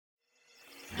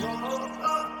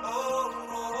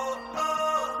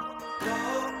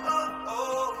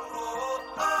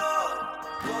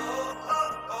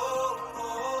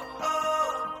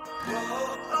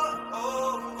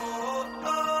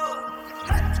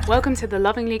Welcome to the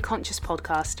Lovingly Conscious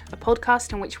podcast, a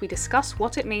podcast in which we discuss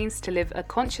what it means to live a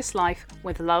conscious life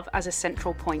with love as a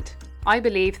central point. I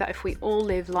believe that if we all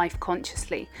live life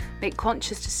consciously, make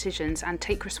conscious decisions and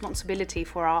take responsibility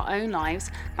for our own lives,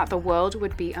 that the world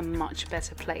would be a much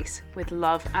better place, with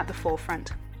love at the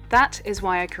forefront. That is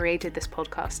why I created this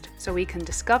podcast, so we can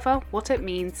discover what it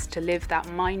means to live that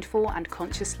mindful and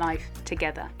conscious life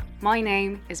together. My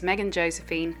name is Megan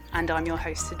Josephine, and I'm your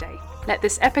host today. Let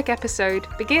this epic episode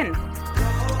begin.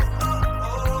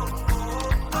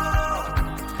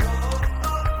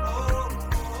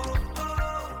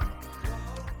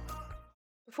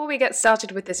 Before we get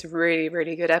started with this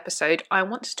really good episode, I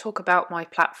want to talk about my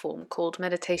platform called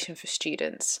Meditation for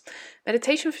Students.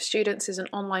 Meditation for Students is an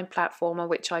online platform on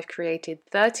which I've created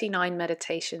 39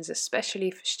 meditations especially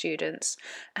for students.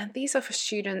 And these are for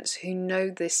students who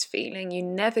know this feeling. You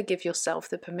never give yourself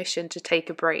the permission to take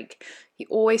a break. You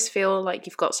always feel like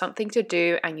you've got something to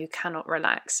do and you cannot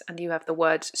relax, and you have the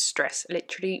words stress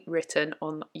literally written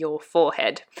on your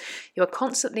forehead. You're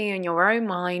constantly in your own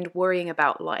mind worrying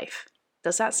about life.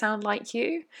 Does that sound like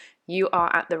you? You are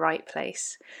at the right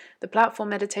place. The platform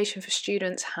Meditation for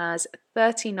Students has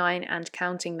 39 and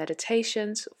counting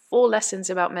meditations, 4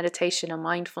 lessons about meditation and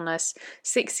mindfulness,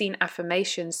 16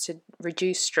 affirmations to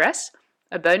reduce stress,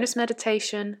 a bonus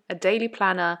meditation, a daily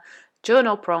planner,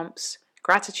 journal prompts,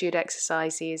 gratitude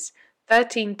exercises,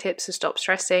 13 tips to stop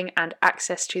stressing, and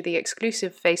access to the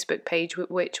exclusive Facebook page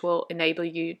which will enable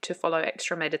you to follow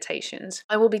extra meditations.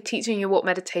 I will be teaching you what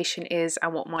meditation is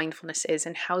and what mindfulness is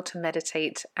and how to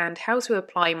meditate and how to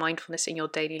apply mindfulness in your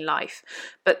daily life.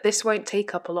 But this won't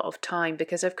take up a lot of time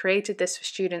because I've created this for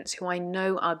students who I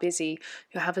know are busy,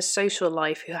 who have a social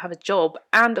life, who have a job,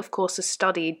 and of course a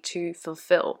study to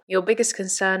fulfill. Your biggest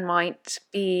concern might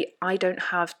be, I don't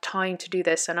have time to do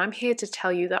this, and I'm here to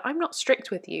tell you that I'm not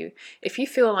strict with you. If you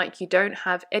feel like you don't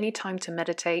have any time to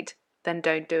meditate, then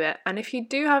don't do it. And if you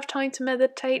do have time to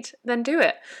meditate, then do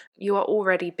it. You are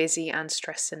already busy and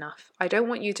stressed enough. I don't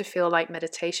want you to feel like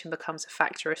meditation becomes a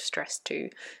factor of stress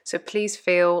too. So please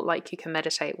feel like you can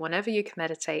meditate whenever you can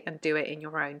meditate, and do it in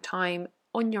your own time,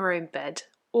 on your own bed,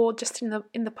 or just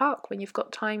in the park when you've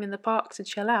got time in the park to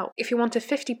chill out. If you want a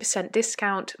 50%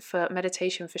 discount for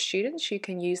Meditation for Students, you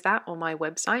can use that on my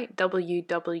website,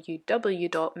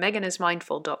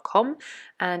 www.meganismindful.com,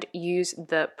 and use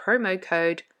the promo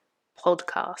code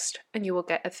podcast, and you will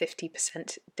get a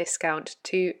 50% discount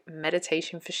to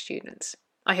Meditation for Students.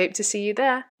 I hope to see you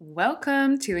there.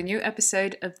 Welcome to a new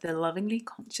episode of the Lovingly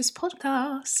Conscious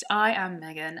podcast. I am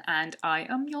Megan and I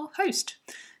am your host.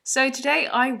 So today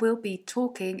I will be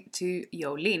talking to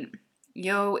Yo Lin.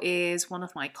 Yo is one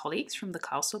of my colleagues from the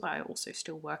castle that I also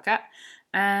still work at,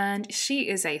 and she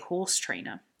is a horse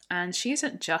trainer. And she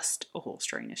isn't just a horse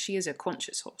trainer, she is a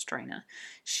conscious horse trainer.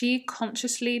 She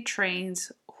consciously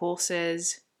trains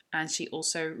horses, and she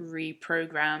also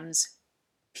reprograms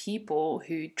people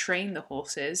who train the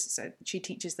horses. So she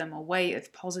teaches them a way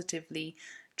of positively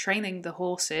training the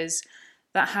horses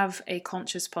that have a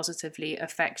conscious positively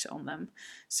effect on them.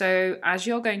 So as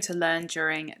you're going to learn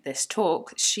during this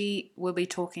talk, she will be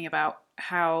talking about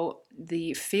how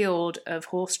the field of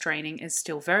horse training is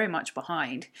still very much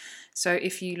behind. So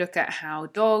if you look at how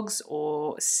dogs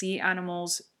or sea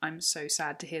animals, I'm so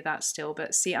sad to hear that still,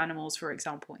 but sea animals, for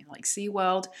example, in like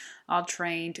SeaWorld are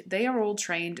trained, they are all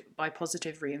trained by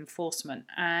positive reinforcement.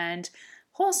 And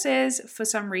horses, for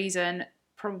some reason,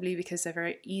 probably because they're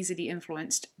very easily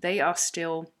influenced, they are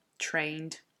still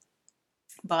trained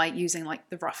by using like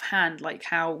the rough hand, like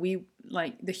how we,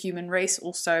 like the human race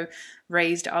also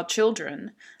raised our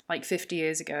children like 50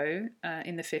 years ago,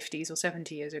 in the 50s or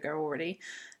 70 years ago already.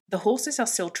 The horses are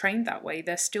still trained that way.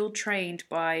 They're still trained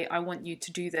by, I want you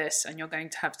to do this and you're going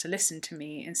to have to listen to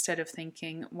me, instead of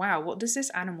thinking, wow, what does this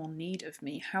animal need of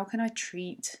me? How can I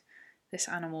treat this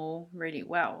animal really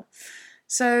well?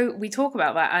 So we talk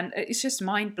about that, and it's just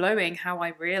mind-blowing how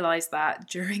I realised that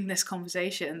during this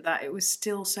conversation, that it was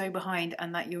still so behind,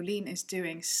 and that Yo Lin is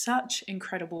doing such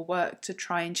incredible work to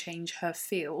try and change her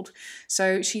field.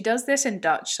 So she does this in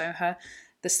Dutch, so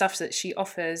the stuff that she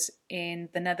offers in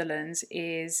the Netherlands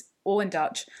is all in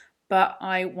Dutch, but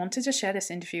I wanted to share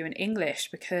this interview in English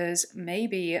because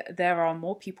maybe there are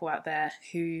more people out there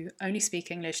who only speak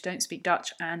English, don't speak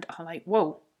Dutch, and are like,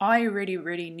 whoa, I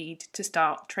really need to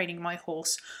start training my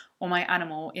horse or my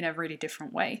animal in a really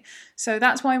different way. So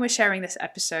that's why we're sharing this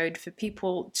episode, for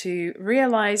people to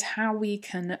realize how we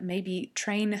can maybe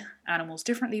train animals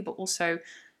differently, but also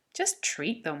just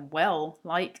treat them well,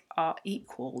 like our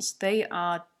equals. They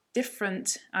are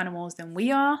different animals than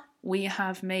we are. We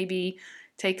have maybe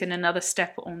taken another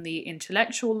step on the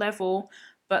intellectual level,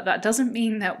 but that doesn't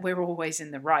mean that we're always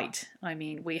in the right. I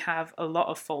mean, we have a lot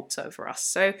of faults over us.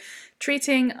 So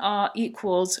treating our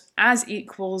equals as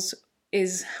equals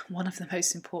is one of the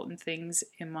most important things,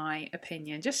 in my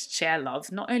opinion. Just share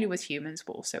love, not only with humans,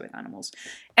 but also with animals.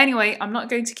 Anyway, I'm not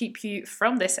going to keep you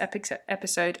from this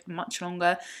episode much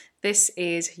longer. This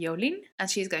is Jolien, and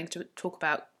she's going to talk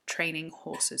about training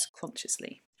horses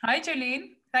consciously. Hi, Jolien.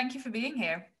 Thank you for being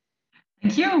here.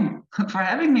 Thank you for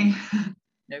having me.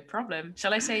 No problem.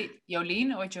 Shall I say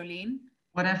Jolien or Jolien?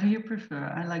 Whatever you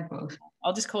prefer. I like both.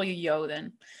 I'll just call you Yo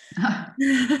then.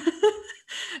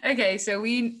 Okay, so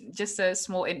we, just a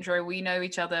small intro, we know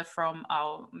each other from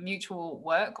our mutual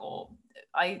work, or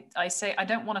I say I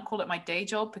don't want to call it my day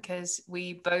job because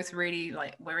we both really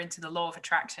we're into the law of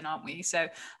attraction, aren't we? So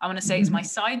I'm going to say it's my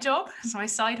side job, it's my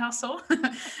side hustle.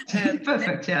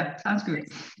 Perfect. Yeah, sounds good.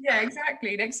 Yeah,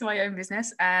 exactly. Next to my own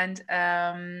business, and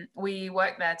we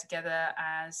work there together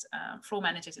as floor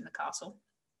managers in the castle.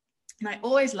 And I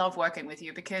always love working with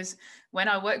you because when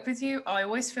I work with you, I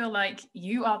always feel like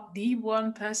you are the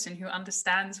one person who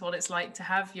understands what it's like to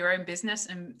have your own business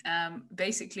and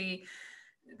basically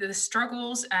the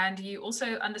struggles. And you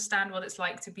also understand what it's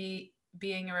like to be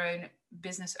being your own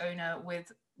business owner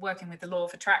with working with the law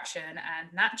of attraction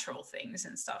and natural things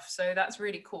and stuff. So that's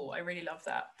really cool. I really love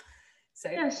that. So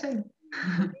yeah, same.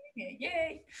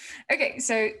 Yay. Okay,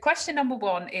 so question number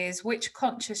 1 is, which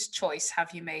conscious choice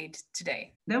have you made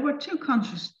today? There were 2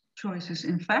 conscious choices,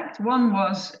 in fact. One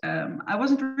was I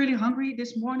wasn't really hungry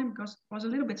this morning because I was a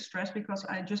little bit stressed because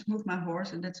I just moved my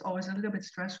horse, and that's always a little bit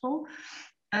stressful.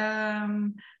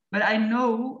 But I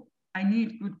know I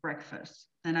need good breakfast,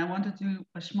 and I want to do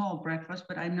a small breakfast,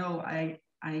 but I know I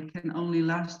can only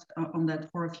last on that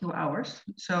for a few hours,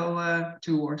 so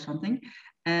 2 or something.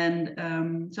 And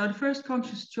so the first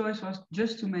conscious choice was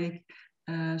just to make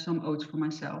some oats for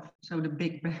myself. So the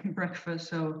big breakfast,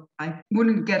 so I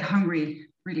wouldn't get hungry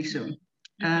really soon.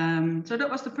 So that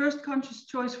was the first conscious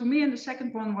choice for me. And the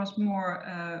second one was more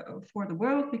for the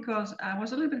world, because I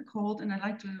was a little bit cold and I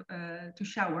like to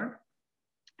shower.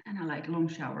 And I like long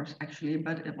showers, actually.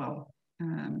 But,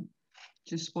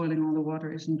 just spoiling all the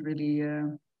water isn't really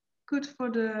good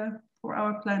for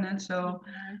our planet. So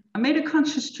I made a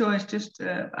conscious choice, just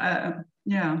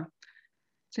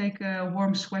take a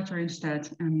warm sweater instead.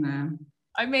 And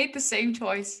I made the same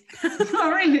choice.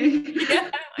 Oh, really?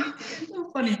 Yeah. So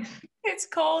funny. It's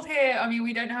cold here. I mean,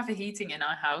 we don't have a heating in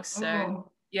our house,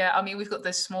 so yeah. I mean, we've got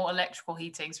those small electrical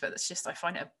heatings, but it's just I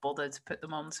find it a bother to put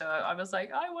them on. So I was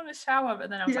like, I want to shower, but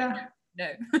then I was like, no,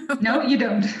 no, you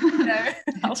don't. No,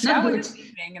 I'll shower this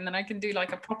evening, and then I can do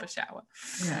like a proper shower.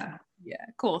 Yeah,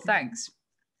 cool. Thanks.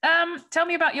 Tell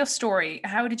me about your story.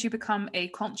 How did you become a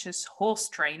conscious horse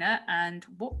trainer, and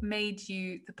what made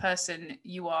you the person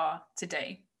you are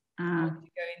today? How did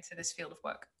you go into this field of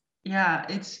work? Yeah,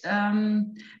 it's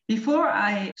before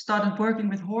I started working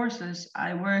with horses,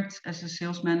 I worked as a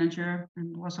sales manager,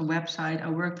 and was a website I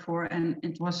worked for. And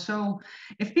it was so,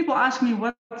 if people ask me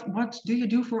what do you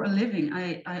do for a living,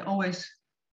 I always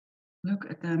look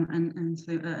at them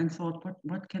and thought,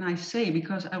 what can I say?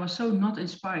 Because I was so not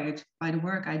inspired by the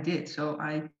work I did. So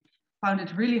I found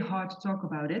it really hard to talk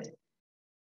about it,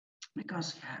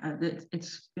 because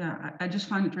I just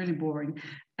find it really boring.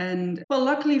 And well,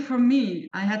 luckily for me,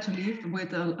 I had to leave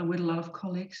with a lot of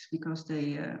colleagues, because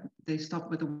they stopped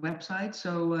with the website.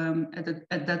 So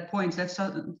at that point, that's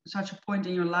such a point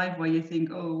in your life where you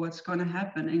think, oh, what's going to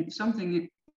happen? And something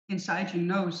inside you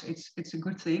knows it's a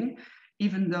good thing,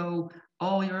 even though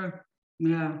all your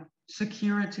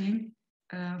security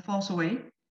falls away.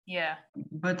 Yeah.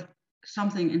 But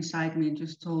something inside me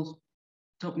just told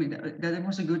me that it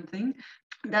was a good thing.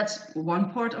 That's one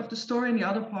part of the story. And the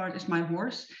other part is my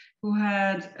horse, who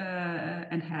had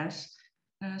and has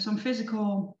some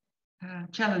physical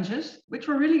challenges, which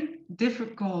were really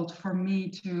difficult for me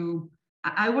to.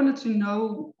 I wanted to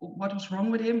know what was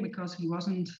wrong with him, because he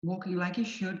wasn't walking like he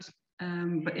should.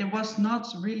 But it was not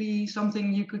really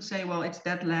something you could say, well, it's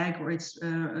that leg, or it's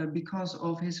because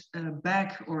of his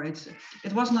back, or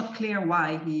it was not clear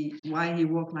why he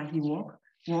walked like he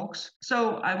walks.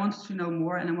 So I wanted to know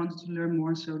more, and I wanted to learn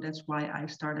more. So that's why I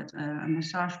started a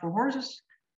massage for horses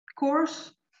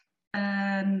course.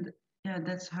 And yeah,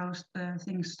 that's how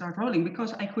things start rolling,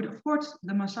 because I could afford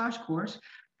the massage course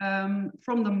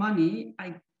from the money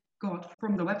I got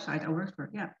from the website I worked for.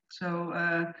 Yeah. So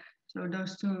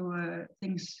those two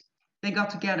things, they got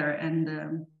together,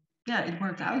 and it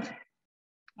worked out.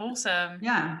 Awesome.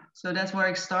 Yeah, so that's where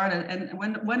it started. And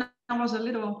when I was a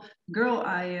little girl,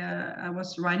 I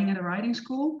was riding at a riding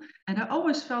school, and I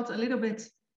always felt a little bit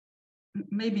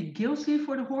maybe guilty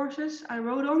for the horses I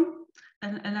rode on.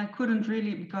 and I couldn't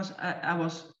really, because I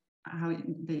was,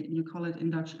 you call it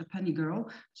in Dutch, a penny girl.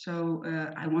 So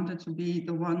I wanted to be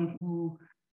the one who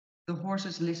the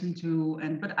horses listen to,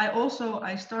 but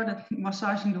I started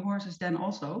massaging the horses then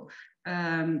also,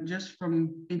 just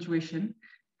from intuition,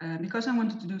 because I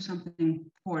wanted to do something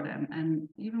for them. And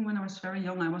even when I was very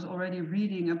young, I was already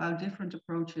reading about different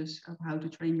approaches of how to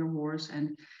train your horse.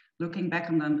 And looking back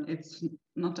on them, it's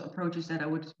not the approaches that I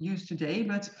would use today,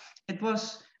 but it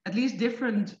was at least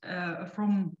different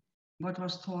from what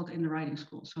was taught in the riding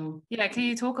school. So yeah, can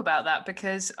you talk about that?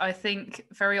 Because I think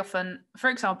very often, for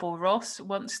example, Ross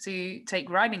wants to take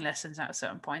riding lessons at a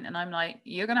certain point, and I'm like,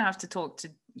 you're going to have to talk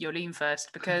to Jolien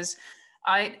first, because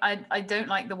I don't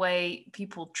like the way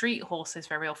people treat horses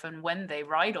very often when they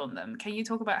ride on them. Can you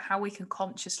talk about how we can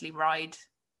consciously ride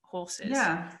horses?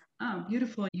 Yeah, oh,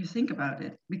 beautiful. You think about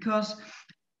it, because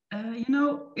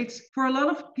it's for a lot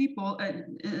of people,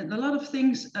 a lot of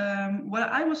things. What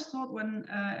I was taught when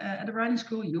at the riding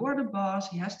school, you are the boss.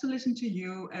 He has to listen to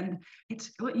you, and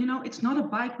it's not a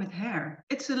bike with hair.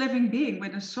 It's a living being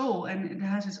with a soul, and it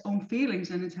has its own feelings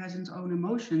and it has its own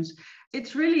emotions.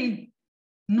 It's really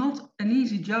not an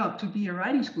easy job to be a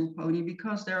riding school pony,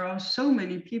 because there are so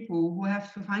many people who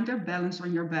have to find their balance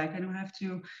on your back and who have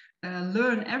to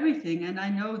learn everything. And I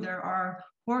know there are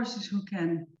horses who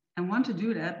can and want to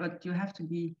do that, but you have to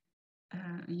be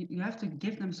you have to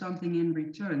give them something in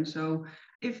return. So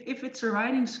if it's a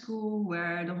riding school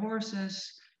where the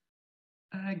horses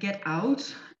get out,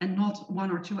 and not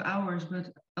 1 or 2 hours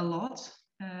but a lot,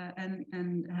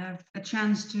 and have a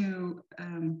chance to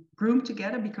groom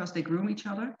together, because they groom each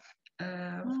other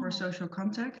for social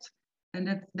contact, and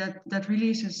that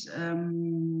releases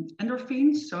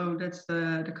endorphins. So that's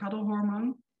the cuddle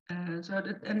hormone.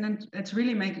 And then it's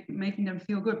really making them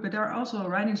feel good. But there are also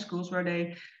riding schools where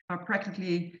they are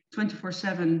practically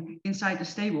 24/7 inside the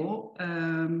stable,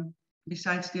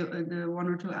 besides the 1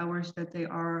 or 2 hours that they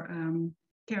are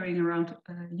carrying around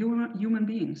human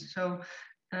beings. So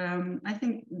I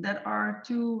think that are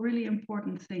two really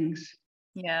important things.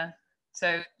 Yeah.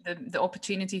 So the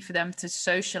opportunity for them to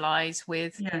socialize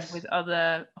with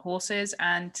other horses,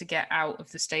 and to get out of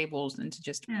the stables and to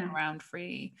just run around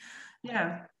free.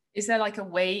 Yeah. Is there like a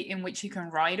way in which you can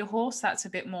ride a horse that's a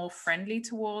bit more friendly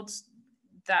towards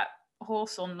that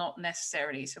horse, or not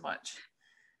necessarily so much?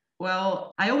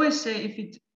 Well, I always say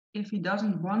if he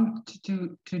doesn't want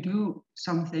to do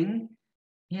something,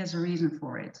 he has a reason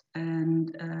for it,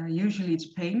 and usually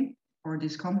it's pain or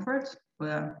discomfort.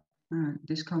 Well,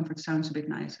 discomfort sounds a bit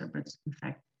nicer, but in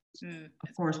fact, of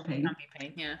course, pain. Can be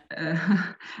pain, yeah.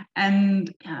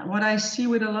 And what I see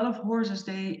with a lot of horses,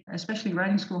 especially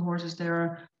riding school horses, they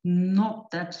are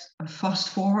not that fast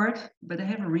forward, but they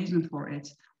have a reason for it.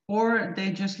 Or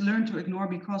they just learn to ignore,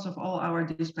 because of all our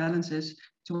disbalances,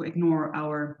 to ignore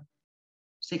our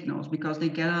signals, because they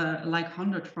get like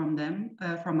 100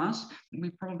 from us. We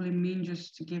probably mean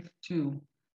just to give 2,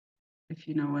 if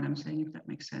you know what I'm saying, if that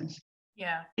makes sense.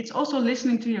 Yeah. It's also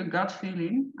listening to your gut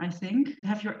feeling, I think.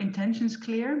 Have your intentions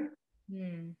clear.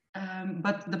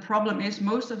 But the problem is,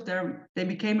 most of them, they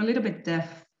became a little bit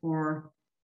deaf for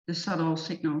the subtle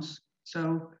signals.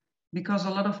 So because a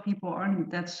lot of people aren't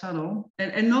that subtle,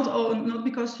 and not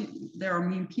because there are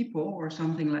mean people or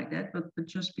something like that, but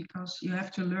just because you have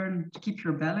to learn to keep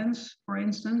your balance, for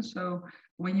instance. So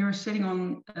when you're sitting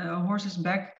on a horse's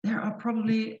back, there are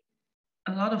probably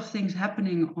a lot of things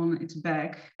happening on its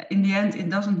back. In the end, it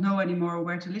doesn't know anymore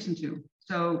where to listen to.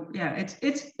 So yeah,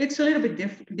 it's a little bit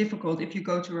difficult if you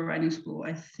go to a riding school,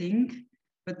 I think.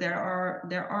 But there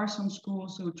are some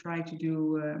schools who try to do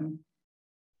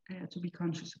to be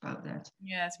conscious about that.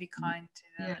 Yeah, to be kind to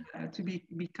them. Yeah, to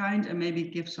be kind, and maybe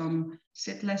give some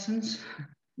sit lessons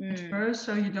at first,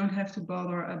 so you don't have to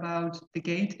bother about the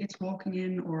gait it's walking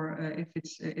in, or if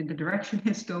it's in the direction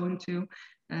it's going to.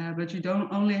 But you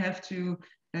don't only have to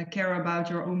care about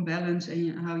your own balance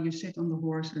and how you sit on the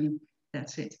horse, and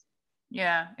that's it.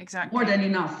 Yeah, exactly. More than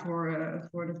enough for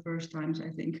the first times, I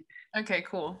think. Okay,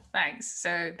 cool. Thanks.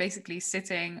 So basically,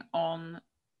 sitting on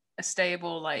a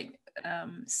stable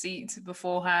seat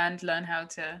beforehand, learn how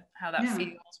that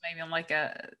feels, maybe on like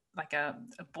a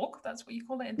book. That's what you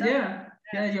call it in Dutch.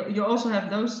 Yeah. You also have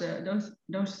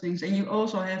those things, and you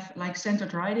also have like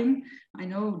centered riding. I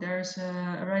know there's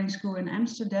a riding school in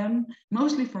Amsterdam,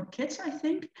 mostly for kids, I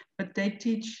think, but they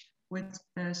teach with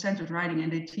centered riding,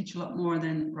 and they teach a lot more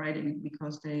than riding,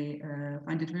 because they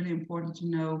find it really important to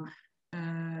know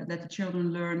that the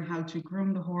children learn how to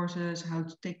groom the horses, how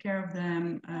to take care of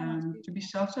them, to be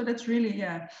soft. So that's really,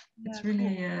 it's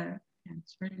really, cool.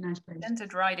 It's really nice place.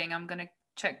 Centered riding. I'm gonna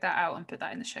check that out and put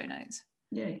that in the show notes.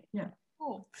 Yeah.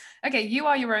 Cool. Okay, you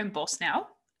are your own boss now,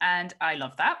 and I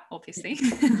love that, obviously.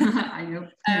 I know.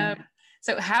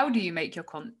 So how do you make your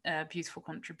beautiful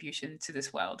contribution to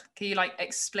this world? Can you like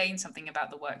explain something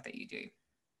about the work that you do?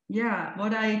 Yeah,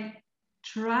 what I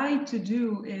try to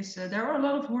do is there are a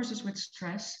lot of horses with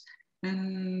stress,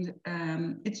 and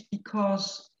it's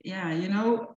because,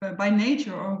 by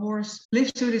nature, our horse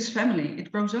lives with his family.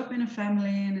 It grows up in a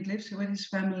family and it lives with his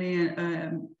family,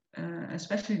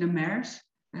 especially the mares.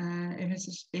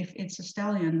 If it's a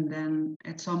stallion, then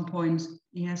at some point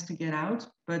he has to get out.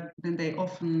 But then they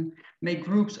often make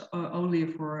groups only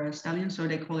for stallions, so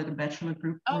they call it a bachelor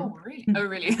group. Oh, really? Oh,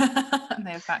 really?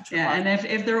 They have bachelor. Yeah, and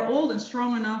if they're old and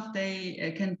strong enough,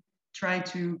 they can try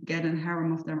to get a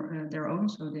harem of their own,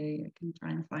 so they can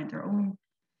try and find their own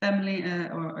family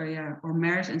or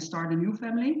mares and start a new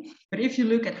family. But if you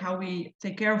look at how we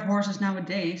take care of horses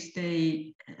nowadays,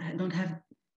 they don't have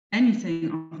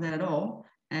anything of that at all.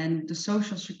 And the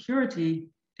social security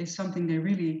is something they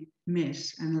really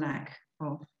miss and lack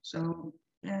of. So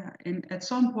yeah, at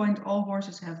some point, all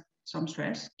horses have some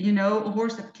stress. A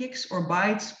horse that kicks or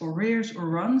bites or rears or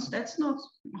runs, that's not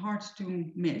hard to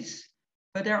miss.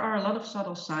 But there are a lot of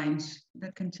subtle signs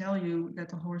that can tell you that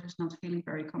the horse is not feeling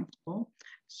very comfortable.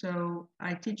 So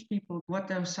I teach people what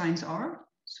those signs are.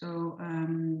 So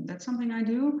that's something I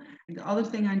do. The other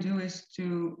thing I do is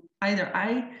to either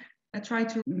I try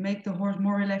to make the horse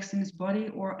more relaxed in his body,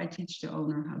 or I teach the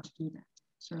owner how to do that.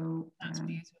 So that's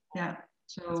beautiful. Yeah.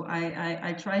 So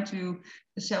I try to,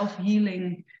 the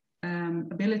self-healing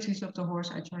abilities of the horse,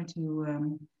 I try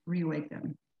to reawake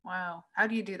them. Wow. How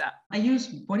do you do that? I use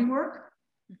body work.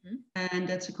 Mm-hmm. And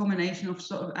that's a combination of,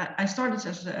 I started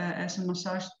as a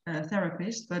massage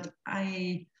therapist, but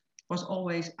I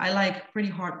like pretty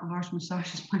harsh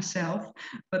massages myself,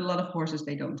 but a lot of horses,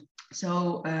 they don't.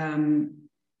 So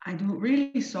I do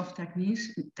really soft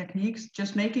techniques,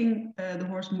 just making the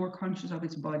horse more conscious of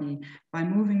its body by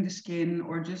moving the skin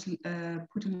or just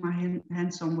putting my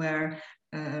hand somewhere.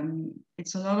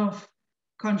 It's a lot of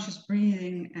conscious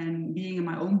breathing and being in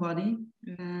my own body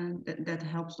that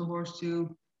helps the horse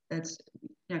to, that's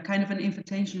kind of an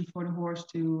invitation for the horse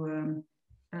to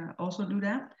also do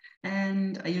that.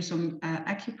 And I use some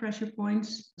acupressure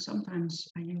points. Sometimes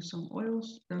I use some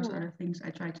oils. Those are the things I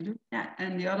try to do. Yeah.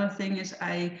 And the other thing is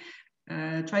I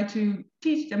try to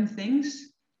teach them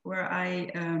things where I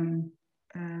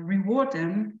reward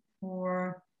them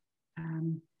for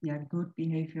good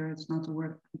behavior. It's not a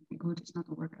word. Good. It's not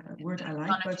a word I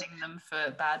like. Punishing them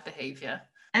for bad behavior.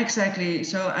 Exactly.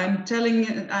 So I'm telling,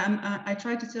 I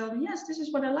try to tell them, yes, this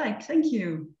is what I like. Thank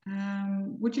you.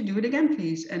 Would you do it again,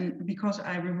 please? And because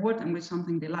I reward them with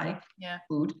something they like,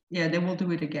 food, they will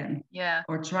do it again. Yeah.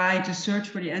 Or try to search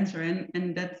for the answer,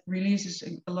 and that releases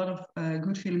a lot of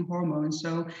good feeling hormones.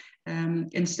 So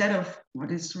instead of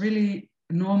what is really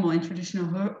normal in traditional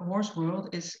horse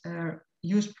world is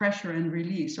use pressure and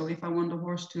release. So if I want the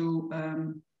horse to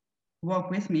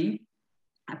walk with me,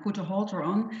 I put a halter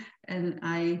on and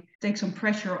I take some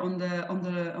pressure on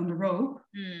the rope,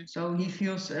 so he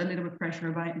feels a little bit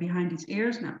pressure behind his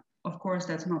ears. Now, of course,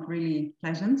 that's not really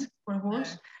pleasant for the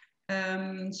horse.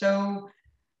 So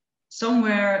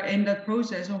somewhere in that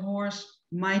process, a horse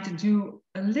might do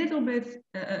a little bit,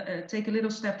 take a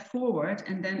little step forward,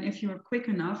 and then if you're quick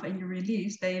enough and you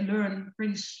release, they learn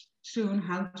pretty soon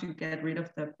how to get rid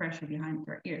of the pressure behind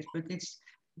their ears. But it's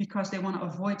because they want to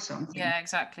avoid something. Yeah,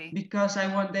 exactly. Because they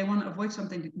want to avoid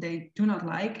something they do not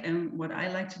like. And what I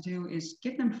like to do is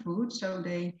give them food, so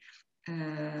they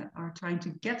are trying to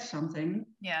get something.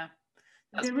 Yeah.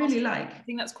 That's they really like. I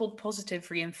think that's called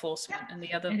positive reinforcement, and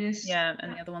the other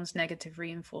the other one's negative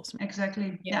reinforcement.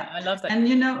 Exactly. Yeah, I love that. And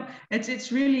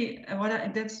it's really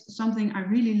that's something I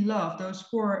really love. Those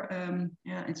four,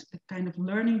 it's a kind of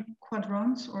learning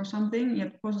quadrants or something. You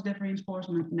have positive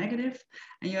reinforcement, negative,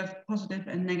 and you have positive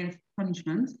and negative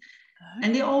punishment.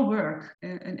 And they all work,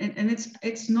 and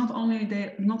it's not only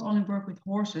they not only work with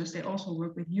horses, they also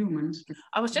work with humans.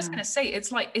 I was just going to say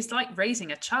it's like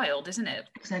raising a child, isn't it?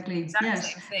 Exactly.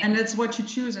 Yes. And that's what you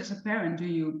choose as a parent. Do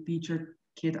you beat your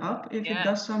kid up if it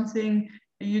does something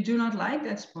you do not like?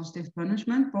 That's positive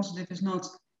punishment. Positive is not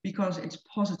because it's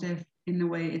positive in the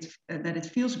way it's that it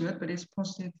feels good, but it's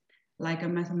positive like a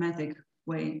mathematic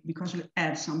way because you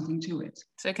add something to it.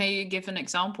 So can you give an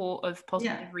example of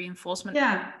positive reinforcement?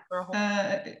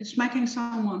 Smacking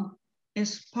someone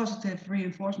is positive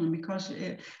reinforcement because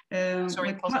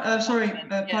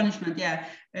punishment.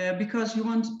 Because you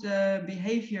want the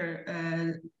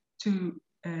behavior to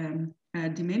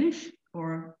diminish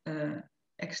or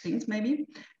extinct maybe.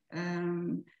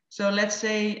 So let's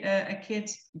say a kid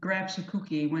grabs a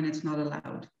cookie when it's not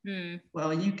allowed.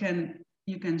 Well, you can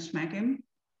you can smack him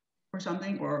or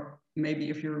something, or maybe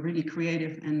if you're really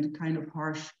creative and kind of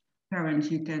harsh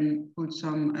parent, you can put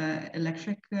some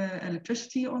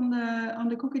electricity on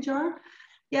the cookie jar.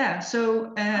 Yeah.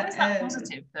 So how is that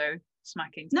positive though?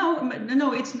 Smacking?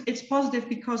 No, it's positive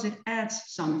because it adds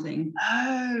something.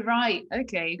 Oh, right.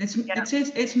 Okay.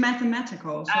 It's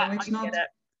mathematical, so it's I not. Get it.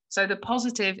 So the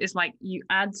positive is like you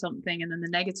add something, and then the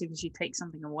negative is you take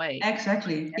something away.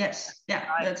 Exactly. Yes. Yeah.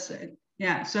 Right. That's it.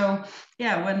 Yeah. So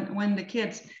yeah, when the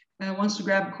kid wants to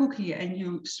grab a cookie and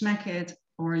you smack it,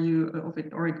 or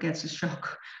it gets a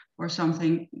shock or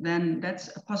something, then that's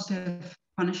a positive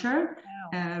punisher.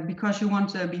 Wow. Because you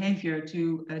want the behavior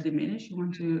to diminish. You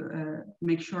want to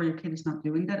make sure your kid is not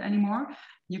doing that anymore.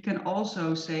 You can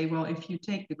also say, well, if you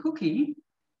take the cookie,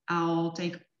 I'll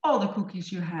take all the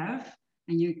cookies you have,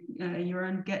 and you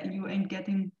ain't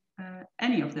getting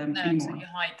any of them anymore. So you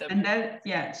hide them.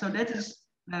 And so that is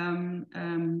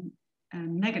a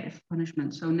negative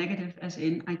punishment. So negative as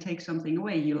in I take something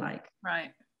away you like.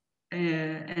 Right.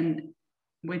 And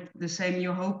with the same,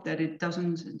 you hope that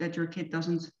your kid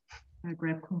doesn't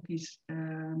grab cookies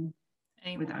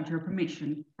without your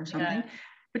permission or something. Yeah.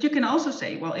 But you can also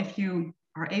say, well, if you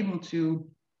are able to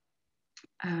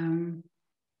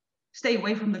stay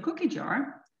away from the cookie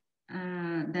jar,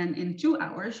 then in 2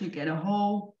 hours you get a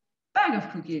whole bag of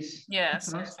cookies.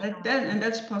 Yes. And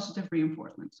that's positive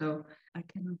reinforcement. So I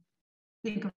can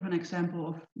think of an example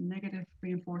of negative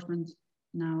reinforcement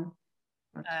now.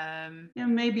 But,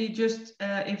 maybe just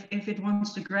if it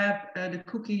wants to grab the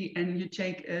cookie and you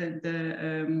take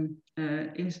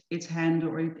its hand,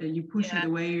 or you push it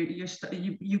away,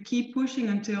 you keep pushing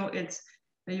until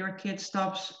your kid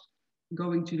stops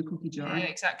going to the cookie jar. Yeah,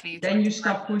 exactly. Then you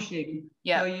stop pushing.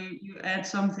 Yeah. So you add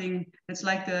something. It's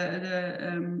like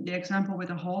the example with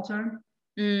a halter,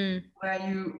 where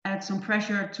you add some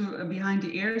pressure to behind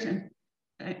the ears and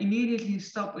immediately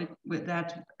stop with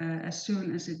that as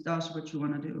soon as it does what you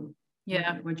want to do.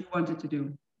 Yeah. What you want it to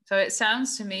do. So it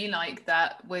sounds to me like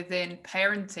that within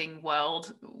parenting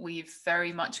world, we've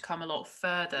very much come a lot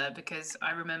further, because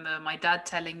I remember my dad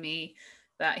telling me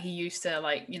that he used to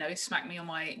smack me on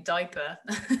my diaper.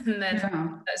 And then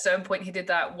at a certain point he did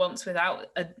that once without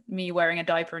me wearing a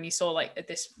diaper, and he saw like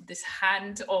this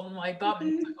hand on my bum.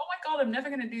 And he's like, oh my God, I'm never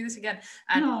going to do this again.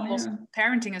 And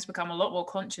parenting has become a lot more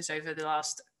conscious over the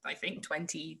last, I think,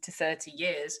 20 to 30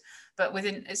 years. But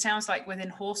it sounds like within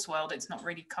horse world, it's not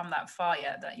really come that far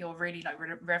yet, that you're really like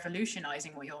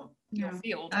revolutionizing what your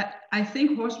field. I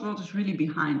think horse world is really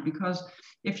behind, because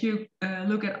if you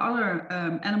look at other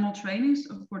animal trainings,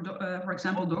 for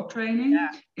example, dog training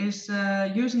is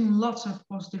using lots of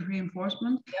positive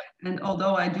reinforcement. Yep. And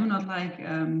although I do not like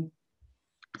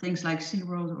things like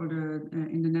SeaWorld or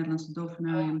in the Netherlands, the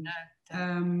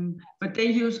Dolphinarium, but they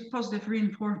use positive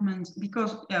reinforcement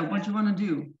because what you want to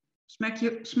do?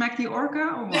 Smack the orca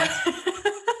or what?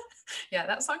 Yeah,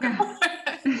 that's not good.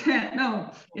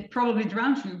 No, it probably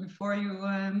drowns you before you.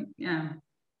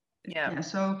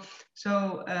 So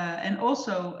and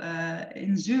also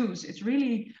in zoos, it's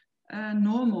really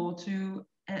normal to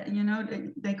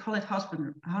they call it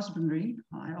husbandry.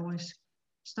 I always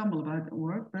stumble about the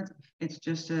word, but it's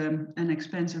just an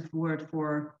expensive word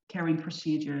for caring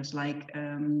procedures like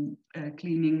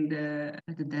cleaning the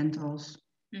dentals.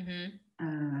 Mm-hmm.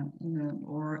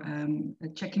 Or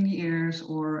checking the ears,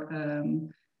 or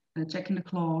checking the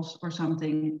claws or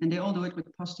something, and they all do it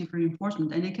with positive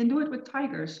reinforcement, and they can do it with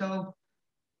tigers. So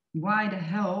why the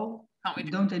hell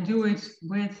don't they do it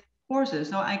with horses?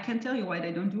 Now I can tell you why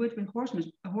they don't do it with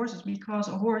horses, because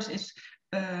a horse is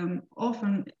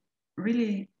often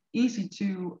really easy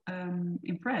to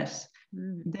impress.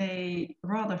 They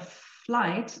rather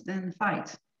flight than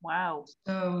fight. Wow.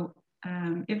 So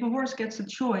if a horse gets a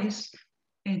choice,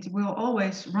 it will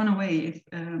always run away if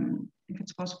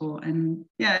it's possible. And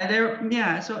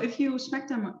so if you smack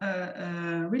them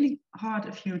really hard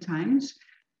a few times,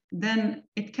 then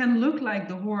it can look like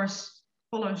the horse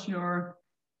follows your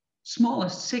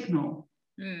smallest signal.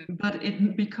 But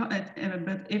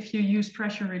if you use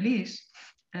pressure release,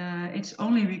 it's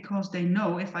only because they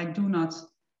know if I do not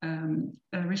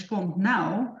respond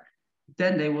now,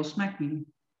 then they will smack me.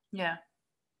 Yeah.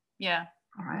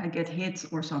 Or I get hit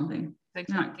or something.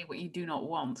 Exactly what you do not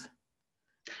want.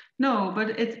 No,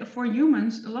 but for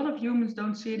humans, a lot of humans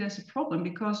don't see it as a problem,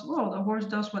 because the horse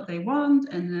does what they want,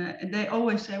 and they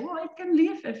always say, well, it can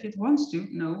leave if it wants to.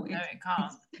 No, it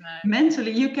can't. No.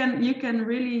 Mentally, you can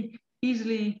really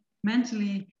easily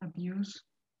mentally abuse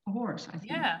a horse, I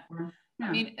think.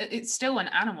 I mean, it's still an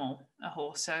animal, a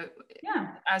horse. So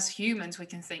as humans, we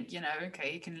can think,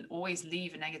 okay, you can always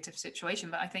leave a negative situation,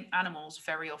 but I think animals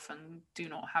very often do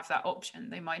not have that option.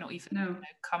 They might not even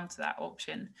come to that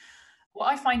option. What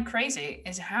I find crazy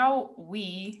is how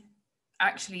we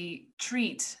actually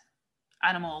treat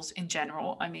animals in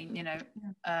general. I mean,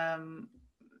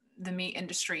 the meat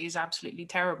industry is absolutely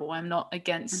terrible. I'm not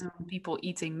against people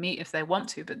eating meat if they want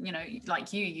to, but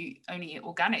like you only eat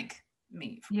organic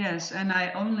meat. Yes, and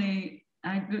I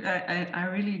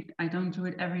don't do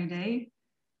it every day.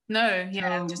 No,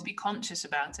 yeah, so, just be conscious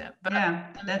about it. But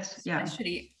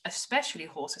especially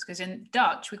horses, because in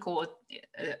Dutch we call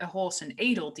a horse an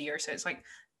edeldier. So it's like,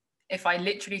 if I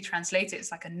literally translate it,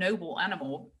 it's like a noble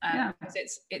animal.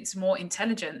 It's more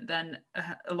intelligent than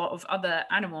a lot of other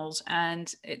animals,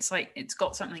 and it's like it's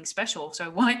got something special. So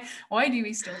why do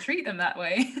we still treat them that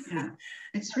way?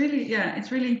 It's really.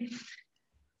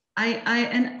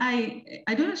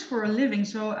 I do this for a living,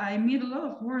 so I meet a lot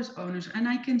of horse owners, and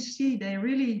I can see they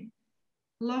really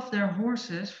love their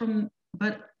horses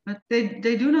but they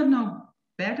do not know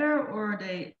better, or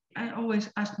I always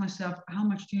ask myself, how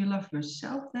much do you love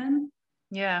yourself then?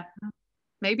 Yeah,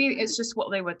 maybe it's just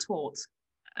what they were taught.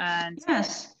 And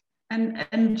yes,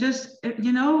 and just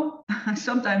I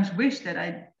sometimes wish that I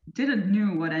didn't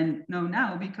know what I know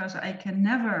now, because I can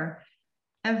never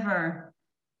ever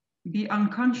be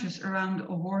unconscious around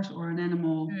a horse or an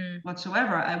animal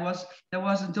whatsoever. There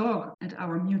was a dog at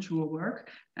our mutual work.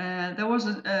 There was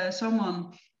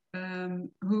someone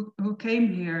who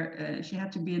came here. She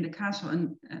had to be in the castle,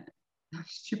 and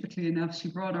stupidly enough, she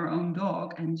brought her own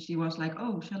dog, and she was like,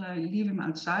 "Oh, shall I leave him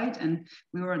outside?" And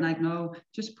we were like, "No,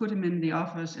 just put him in the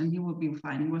office, and he will be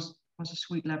fine." He was a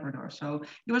sweet Labrador, so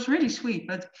he was really sweet,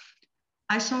 but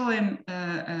I saw him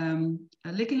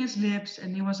licking his lips,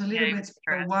 and he was a little bit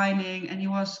whining, and he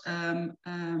was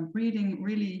breathing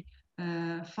really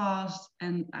fast.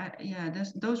 And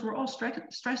those were all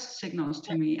stress signals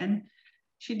to me. And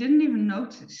she didn't even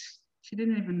notice. She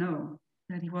didn't even know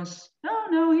that he was,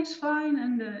 no, he's fine.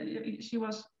 And she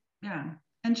was,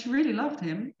 and she really loved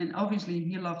him. And obviously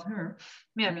he loved her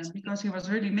because he was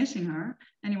really missing her.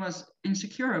 And he was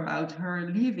insecure about her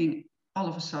leaving all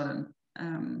of a sudden.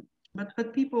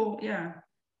 But people,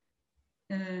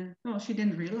 she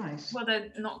didn't realize. Well,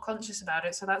 they're not conscious about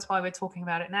it, so that's why we're talking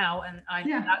about it now. And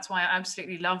that's why I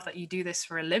absolutely love that you do this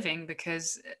for a living,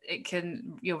 because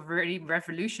you're really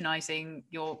revolutionizing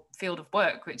your field of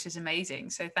work, which is amazing.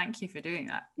 So thank you for doing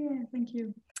that. Yeah, thank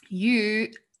you.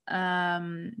 You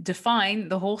define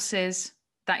the horses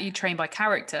that you train by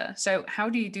character. So how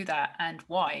do you do that, and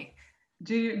why?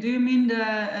 Do you mean the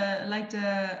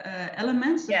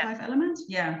elements, the 5 elements?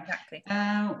 Yeah, exactly.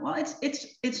 Well,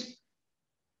 it's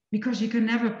because you can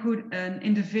never put an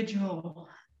individual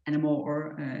animal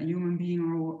or a human being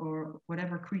or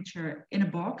whatever creature in a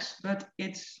box, but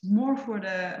it's more for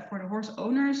the horse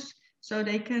owners, so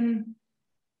they can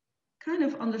kind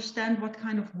of understand what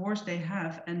kind of horse they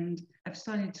have. And I've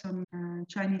studied some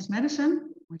Chinese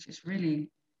medicine, which is really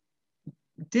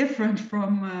different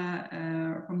from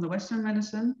the Western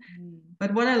medicine.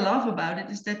 But what I love about it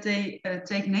is that they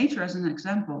take nature as an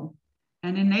example.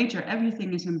 And in nature,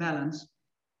 everything is in balance.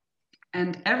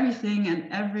 And everything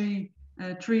and every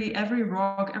tree, every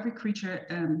rock, every creature.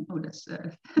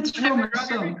 That's from a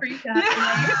song. Where is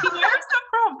that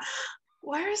from?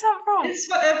 Where is that from? It's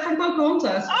from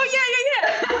Pocahontas. Oh,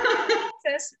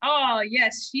 yeah. Oh,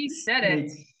 yes, she said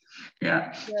it.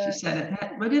 Yeah, she said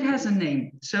it, but it has a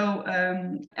name. So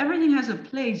everything has a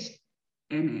place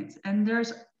in it, and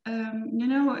there's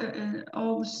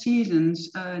all the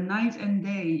seasons, night and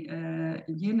day,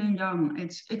 yin and yang.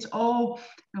 It's all,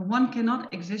 one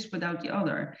cannot exist without the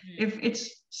other. If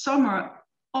it's summer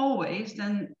always,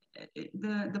 then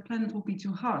the planet will be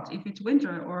too hot. If it's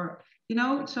winter, or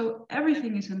so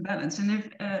everything is in balance. And if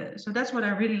so, that's what I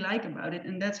really like about it,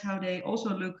 and that's how they also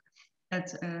look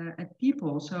at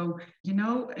people. So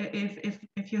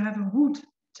if you have a wood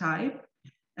type,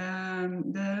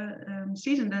 the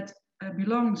season that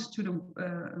belongs to the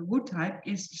wood type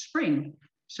is the spring.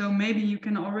 So maybe you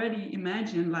can already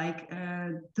imagine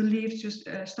the leaves just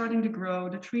starting to grow,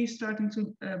 the trees starting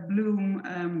to bloom,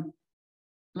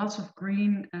 lots of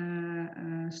green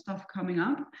stuff coming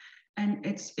up, and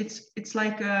it's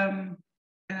like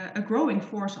a growing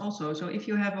force also. So if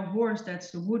you have a horse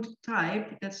that's a wood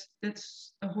type, that's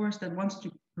a horse that wants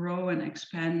to grow and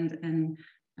expand, and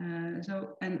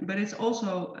but it's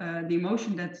also the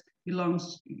emotion that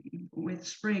belongs with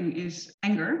spring is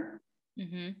anger.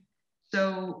 Mm-hmm.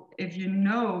 So if you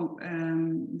know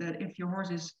that if your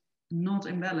horse is not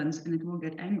in balance and it will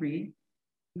get angry,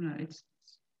 it's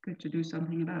good to do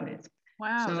something about it.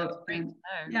 Wow, so that's great to know.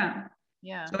 Yeah.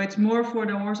 Yeah. So it's more for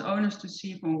the horse owners to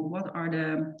see from what are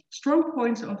the strong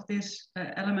points of this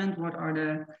element, what are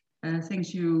the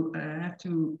things you have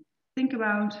to think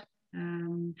about,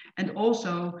 and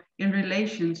also in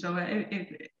relation. So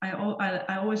I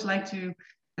always like to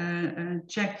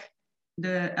check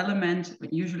the element.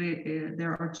 Usually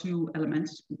there are 2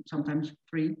 elements, sometimes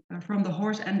 3, from the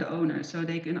horse and the owner. So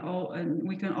they can all.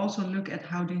 We can also look at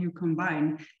how do you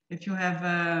combine. If you have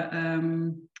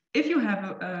a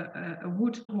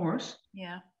wood horse,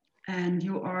 Yeah. and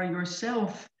you are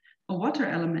yourself a water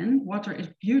element, water is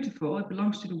beautiful, it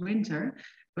belongs to the winter,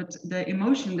 but the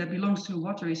emotion that belongs to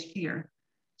water is fear.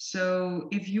 So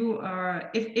if you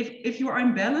are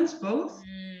in balance both,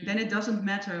 then it doesn't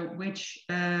matter which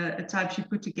types you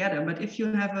put together. But if you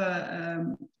have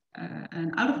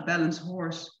an out of balance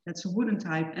horse that's a wooden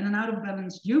type and an out of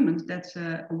balance human that's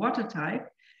a water type,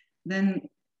 then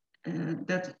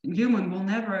that human will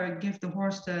never give the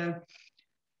horse the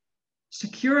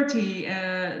security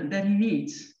that he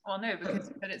needs. Well, no,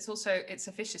 but it's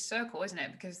a vicious circle, isn't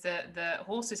it? Because the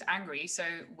horse is angry,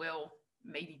 so will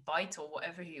maybe bite or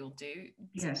whatever he'll do,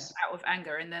 yes, out of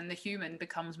anger, and then the human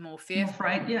becomes more fearful. More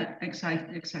frightened. Yeah,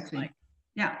 exactly.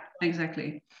 Yeah,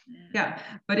 exactly. Yeah,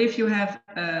 but if you have,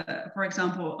 for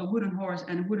example, a wooden horse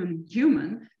and a wooden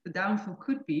human, the downfall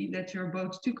could be that you're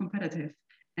both too competitive.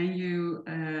 And you,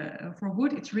 for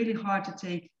wood, it's really hard to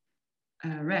take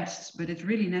rests, but it's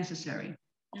really necessary.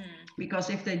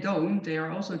 Because if they don't, they are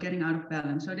also getting out of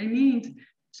balance. So they need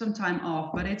some time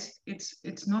off, but it's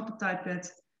not the type that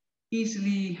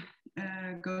easily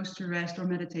goes to rest or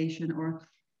meditation or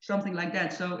something like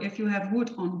that. So if you have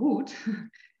wood on wood,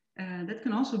 that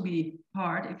can also be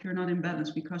hard if you're not in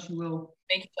balance, because you will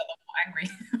make each other more angry.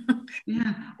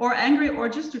 Yeah, or angry, or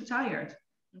just too tired.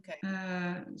 Okay.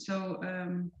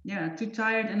 Too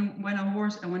tired. And when a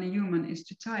horse and when a human is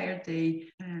too tired,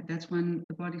 that's when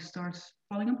the body starts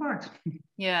falling apart.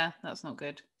 Yeah, that's not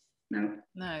good. No.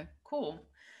 Cool.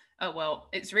 Oh, well,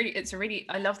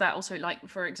 I love that also, like,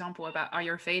 for example, about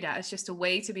Ayurveda. It's just a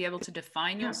way to be able to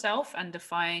define yourself and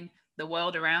define the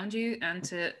world around you, and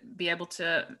to be able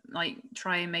to, like,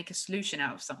 try and make a solution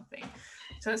out of something.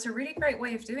 So it's a really great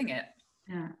way of doing it.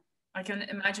 Yeah. I can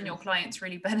imagine your clients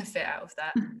really benefit out of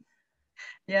that.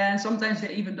 Yeah, and sometimes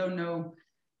they even don't know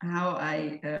how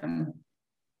I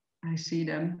see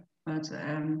them, but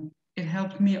it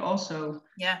helped me also.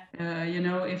 Yeah.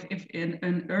 If in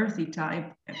an earthy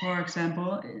type, for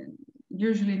example,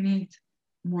 usually need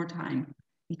more time,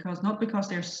 not because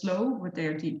they're slow, but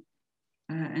they're deep,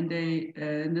 and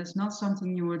that's not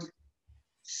something you would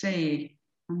say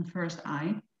on first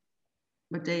eye,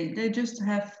 but they just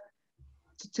have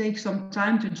to take some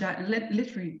time to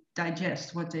literally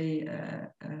digest what they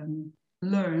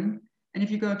learn. And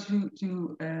if you go too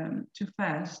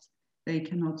fast, they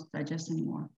cannot digest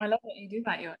anymore. I love that you do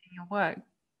that in your work.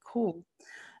 Cool.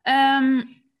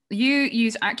 You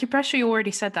use acupressure. You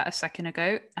already said that a second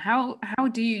ago. How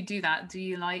do you do that? Do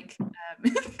you like,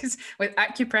 because with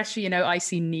acupressure, I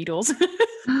see needles.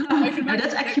 No,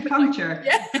 that's acupuncture.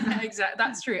 Yeah, exactly.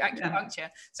 That's true. Acupuncture. Yeah.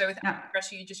 So with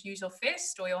acupressure, you just use your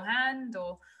fist or your hand,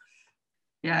 or?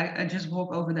 Yeah, I just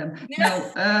walk over them.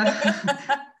 No,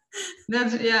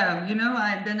 that's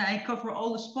then I cover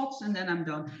all the spots and then I'm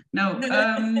done. No,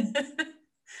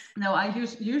 no, I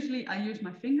use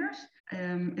my fingers.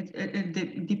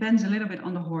 It depends a little bit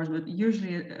on the horse, but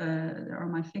usually there are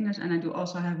my fingers, and I do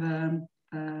also have a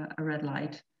red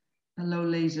light, a low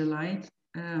laser light.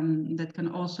 That can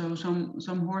also,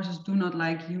 some horses do not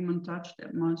like human touch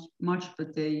that much,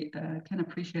 but they can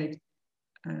appreciate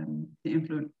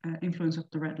the influence of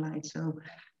the red light. So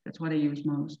that's what I use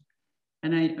most.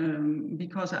 And I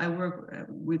because I work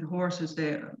with horses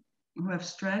who have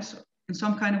stress in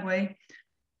some kind of way,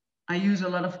 I use a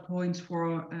lot of points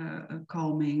for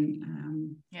calming.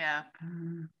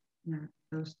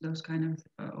 Those kind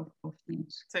of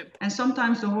things. And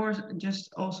sometimes the horse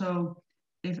just also,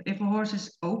 if a horse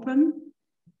is open,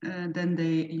 then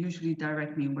they usually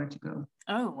direct me where to go.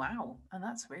 Oh wow! And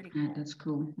that's really cool. Yeah, that's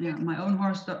cool. Yeah, my own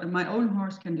horse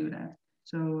can do that.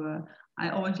 So I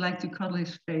always like to cuddle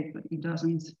his face, but he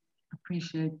doesn't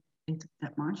appreciate it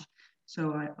that much.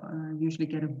 So I usually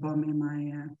get a bum in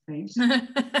my face.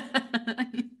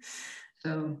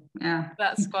 So yeah,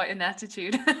 that's quite an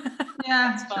attitude.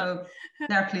 Yeah. So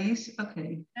there, please.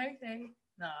 Okay.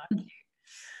 No.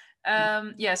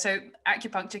 So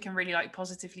acupuncture can really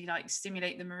positively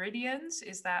stimulate the meridians.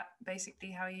 Is that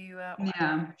basically how you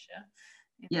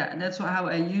Yeah, that's how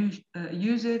I use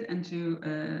it, and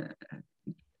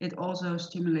it also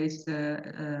stimulates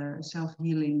the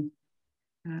self-healing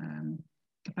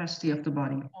capacity of the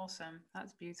body. Awesome.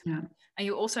 That's beautiful. Yeah. And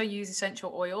you also use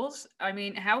essential oils. I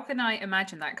mean, how can I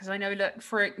imagine that? Because I know, look,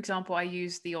 for example, I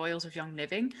use the oils of Young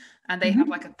Living, and they have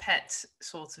like a pet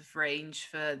sort of range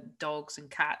for dogs and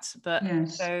cats. But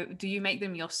Yes. so do you make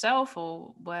them yourself,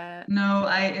 or where? No,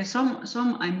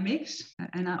 some I mix,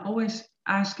 and I always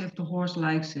ask if the horse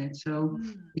likes it. So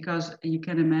because you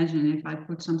can imagine, if I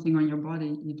put something on your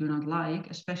body you do not like,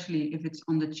 especially if it's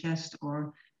on the chest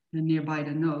or nearby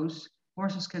the nose,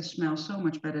 horses can smell so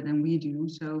much better than we do.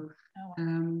 So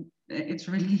it's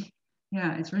really,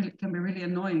 yeah, it's really can be really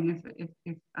annoying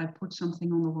if I put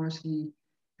something on the horse he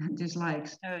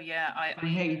dislikes. Oh yeah, I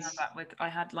hate had that with. I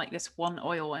had like this one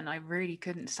oil, and I really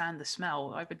couldn't stand the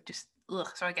smell. I would just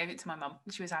so I gave it to my mum,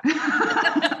 and she was happy.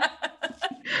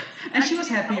 And she was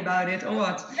happy about it, or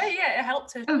what? Yeah, it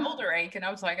helped her shoulder ache, and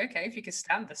I was like, okay, if you could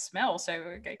stand the smell, so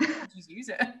okay, just use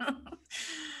it.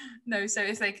 No, so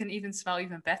if they can even smell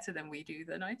even better than we do,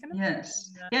 then I can.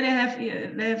 Yes, yeah,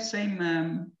 they have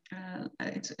same.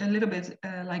 It's a little bit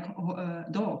like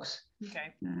dogs.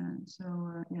 Okay.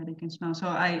 Yeah, they can smell. So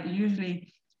I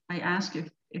ask if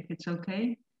it's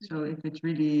okay. So if it's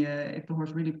really if the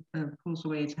horse really pulls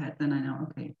away its head, then I know,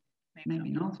 okay, maybe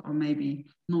not, or maybe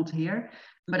not here.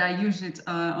 But I use it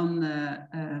on the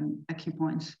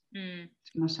acupoints to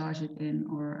massage it in,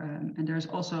 or and there's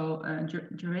also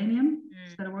geranium.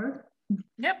 Is that a word?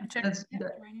 Yep.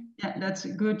 That's a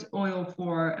good oil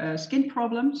for skin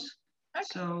problems. Okay.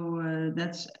 So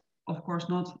that's of course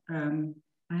not.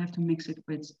 I have to mix it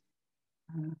with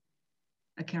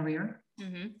a carrier.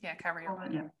 Yeah, carrier.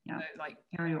 Yeah. So, like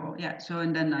carrier oil. Yeah. So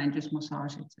and then I just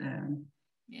massage it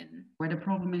where the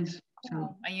problem is.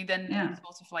 So and you then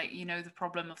sort of like the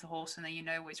problem of the horse, and then you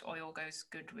know which oil goes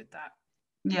good with that.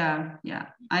 Yeah.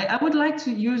 I would like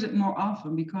to use it more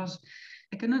often, because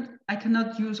I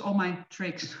cannot use all my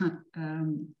tricks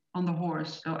on the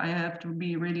horse. So I have to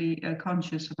be really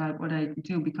conscious about what I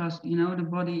do, because the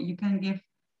body,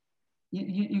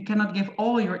 you cannot give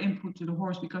all your input to the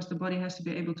horse, because the body has to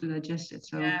be able to digest it.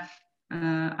 So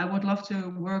I would love to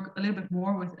work a little bit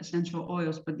more with essential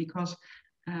oils, but because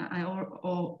I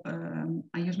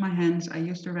use my hands, I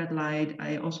use the red light,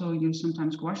 I also use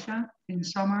sometimes gua sha in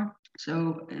summer.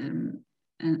 So and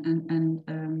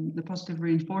the positive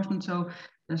reinforcement. So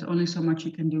there's only so much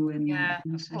you can do in a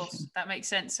of session. course, that makes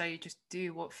sense. So you just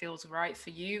do what feels right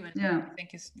for you and what you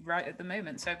think is right at the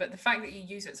moment. So, but the fact that you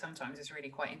use it sometimes is really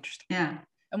quite interesting. Yeah.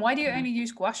 And why do you only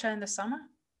use gua sha in the summer?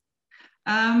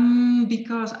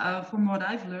 Because from what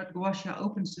I've learned, gua sha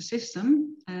opens the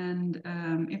system, and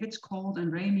if it's cold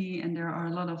and rainy and there are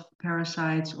a lot of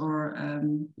parasites or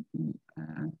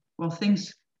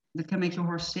things that can make your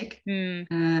horse sick,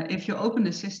 if you open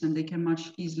the system, they can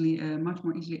much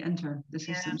more easily enter the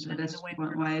system. So that's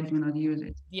why I do not use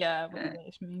it. Yeah, with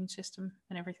the immune system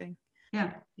and everything.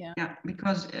 Yeah,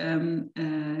 because the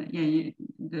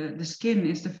skin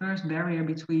is the first barrier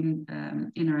between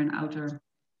inner and outer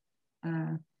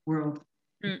world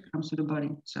when it comes to the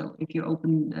body. So if you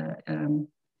open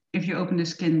the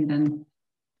skin, then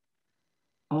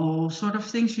all sort of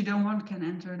things you don't want can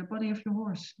enter the body of your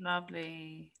horse.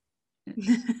 Lovely.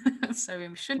 So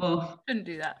we shouldn't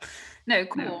do that. No,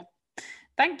 cool. No.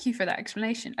 Thank you for that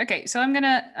explanation. Okay, so I'm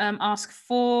gonna ask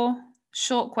 4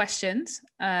 short questions,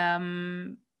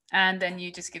 and then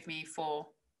you just give me 4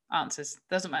 answers.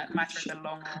 Doesn't matter if they're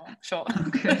long or short.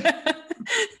 Okay.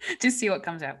 Just see what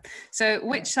comes out. So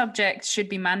which subjects should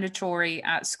be mandatory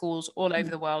at schools all over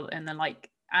the world, and then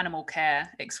like animal care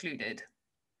excluded?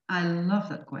 I love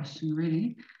that question,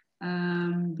 really,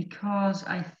 because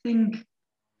I think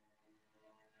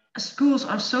schools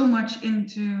are so much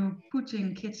into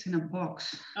putting kids in a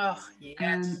box. Oh,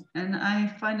 yes. And I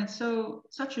find it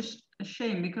such a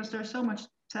shame, because there's so much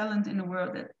talent in the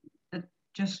world that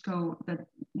just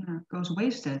goes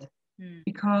wasted.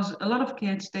 Because a lot of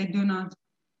kids, they do not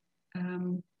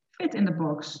fit in the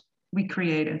box we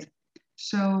created.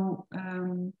 So,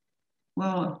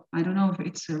 I don't know if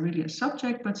it's really a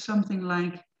subject, but something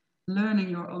like learning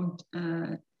your own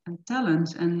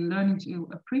talents and learning to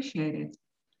appreciate it.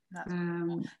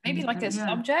 Maybe like a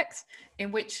subject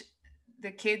in which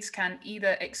the kids can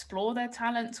either explore their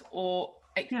talent or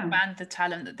expand the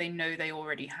talent that they know they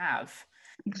already have.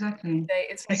 Exactly.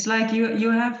 It's like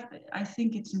you have, I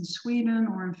think it's in Sweden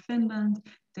or in Finland,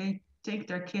 they take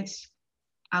their kids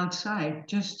outside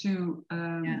just to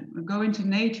go into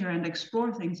nature and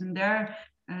explore things, and there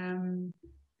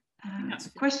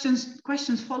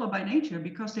questions follow by nature,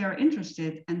 because they are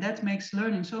interested, and that makes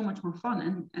learning so much more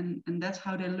fun, and that's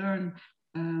how they learn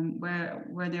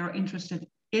where they are interested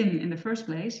in the first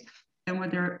place and what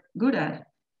they're good at.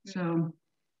 So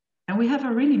And we have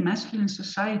a really masculine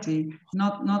society,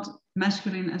 not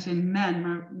masculine as in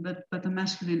men, but the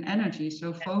masculine energy.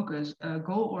 So focus,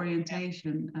 goal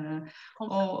orientation,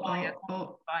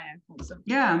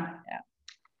 yeah.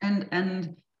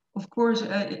 And of course,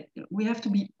 we have to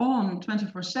be on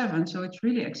 24/7. So it's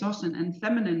really exhausting. And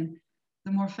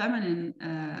the more feminine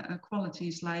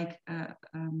qualities like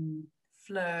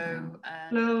flow,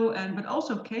 but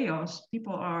also chaos.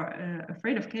 People are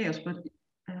afraid of chaos, but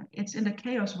it's in the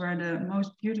chaos where the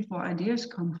most beautiful ideas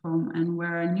come from and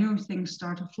where new things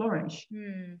start to flourish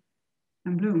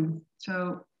and bloom.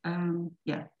 So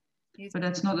yeah, but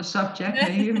that's not a subject.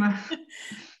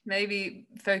 Maybe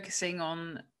focusing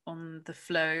on the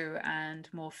flow and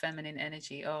more feminine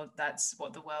energy. Oh, that's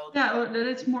what the world. Yeah, well, that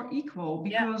it's more equal,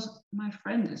 because my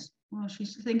friend is, well,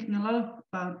 she's thinking a lot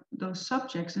about those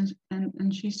subjects,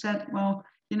 and she said, well,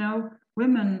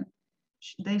 women,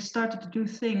 they started to do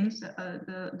things,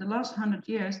 the last 100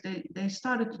 years, they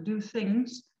started to do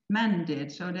things men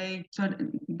did. So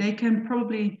they can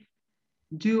probably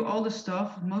do all the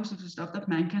stuff, most of the stuff that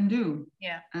men can do.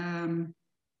 Yeah.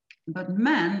 But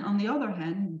men, on the other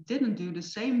hand, didn't do the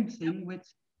same thing with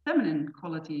feminine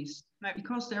qualities,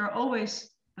 because they're always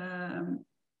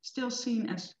still seen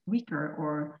as weaker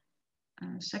or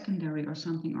secondary or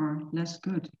something, or less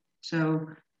good. So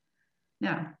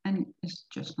yeah, and it's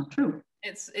just not true.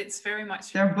 It's very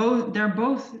much. They're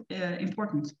both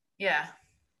important. Yeah,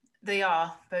 they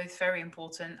are both very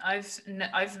important.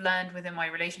 I've learned within my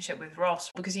relationship with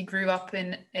Ross, because he grew up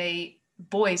in a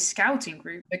boys scouting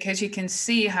group, because you can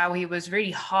see how he was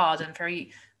really hard and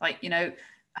very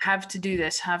have to do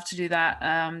this, have to do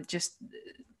that, just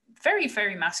very,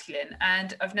 very masculine.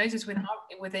 And I've noticed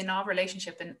within our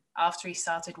relationship, and after he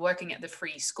started working at the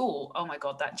free school, oh my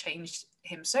God, that changed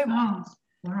him so much.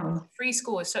 Wow. Free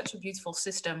school is such a beautiful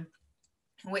system,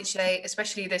 which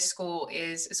especially this school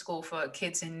is a school for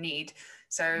kids in need.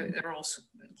 So they're all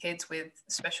kids with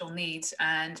special needs,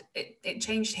 and it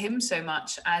changed him so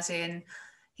much, as in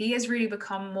he has really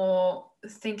become more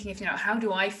thinking of, how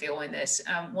do I feel in this?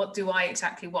 What do I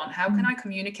exactly want? How can I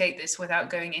communicate this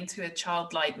without going into a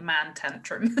childlike man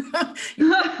tantrum?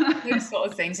 Those sort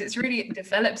of things. It's really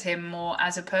developed him more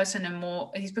as a person, and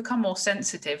he's become more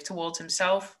sensitive towards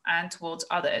himself and towards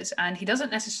others. And he doesn't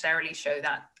necessarily show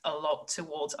that a lot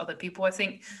towards other people. I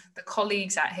think the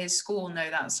colleagues at his school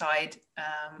know that side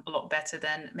a lot better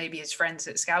than maybe his friends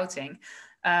at scouting.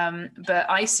 But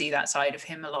I see that side of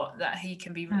him a lot, that he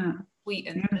can be really sweet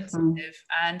and sensitive,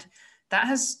 and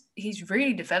he's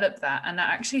really developed that. And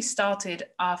that actually started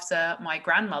after my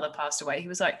grandmother passed away. He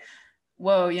was like,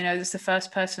 whoa, this is the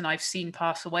first person I've seen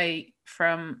pass away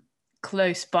from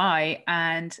close by,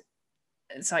 and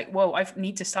it's like, whoa, I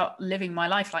need to start living my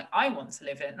life like I want to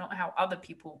live it, not how other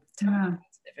people tell me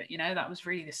to live it. That was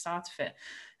really the start of it.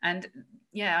 And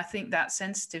yeah, I think that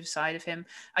sensitive side of him,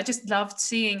 I just loved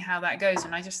seeing how that goes.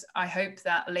 And I hope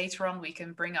that later on we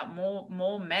can bring up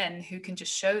more men who can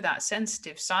just show that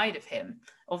sensitive side of him,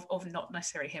 of not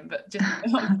necessarily him, but just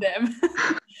of them.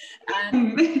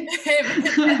 And him.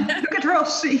 Look at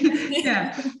Rossi.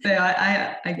 Yeah,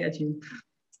 I get you.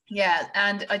 Yeah,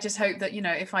 and I just hope that,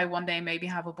 if I one day maybe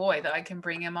have a boy, that I can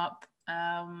bring him up,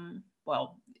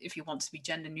 well, if he wants to be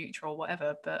gender neutral or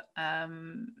whatever, but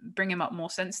bring him up more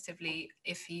sensitively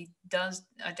if he does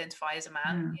identify as a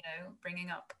man, bringing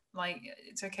up, like,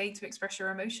 it's okay to express your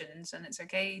emotions, and it's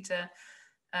okay to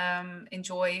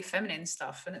enjoy feminine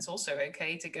stuff, and it's also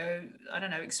okay to go, I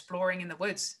don't know, exploring in the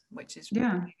woods, which is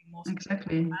more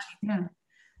exactly. Yeah.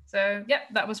 So yeah,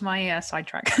 that was my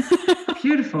sidetrack.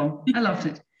 Beautiful. I loved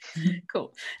it.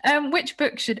 Cool. Which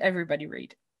book should everybody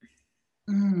read?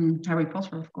 Harry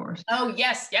Potter, of course. Oh,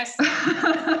 yes.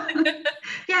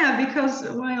 Yeah, because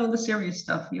why all the serious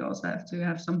stuff? You also have to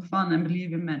have some fun and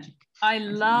believe in magic. I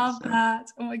love that.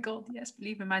 Oh my God, yes,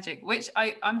 believe in magic. Which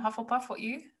I'm Hufflepuff. What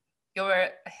you?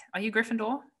 Are you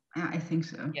Gryffindor? Yeah, I think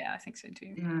so. Yeah, I think so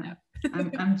too. Yeah.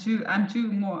 I'm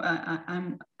too more.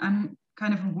 I'm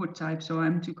kind of a wood type, so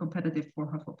I'm too competitive for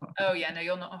Hufflepuff. Oh yeah, no,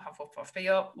 you're not a Hufflepuff, but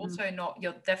you're also not.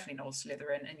 You're definitely not a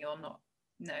Slytherin, and you're not.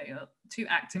 No, you're too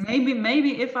active.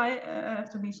 Maybe if I have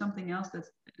to be something else, that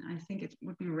I think it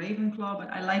would be Ravenclaw.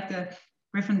 But I like the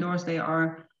Gryffindors. They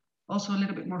are also a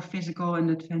little bit more physical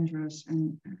and adventurous,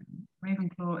 and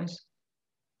Ravenclaw is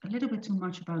a little bit too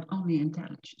much about only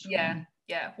intelligence. Yeah.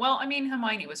 Well, I mean,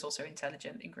 Hermione was also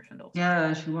intelligent in Gryffindor.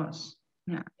 Yeah, she was.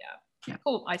 Yeah.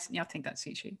 Cool. I think that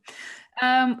suits you.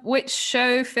 Which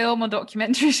show, film, or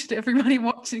documentary should everybody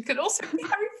watch? It could also be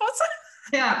Harry Potter.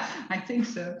 Yeah, I think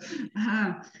so.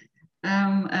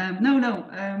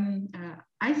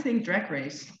 I think Drag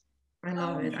Race. I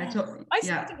love it. I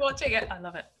started watching it. I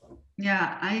love it.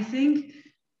 Yeah, I think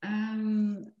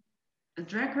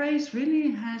Drag Race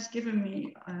really has given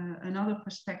me another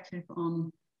perspective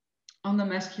on the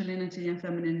masculinity and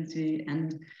femininity,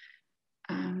 and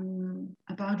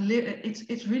about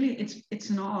it's really it's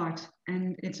an art,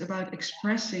 and it's about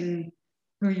expressing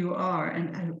who you are,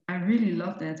 and I really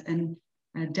love that, and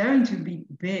daring to be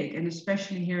big, and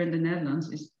especially here in the Netherlands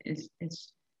is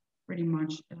it's pretty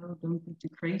much, oh, don't be too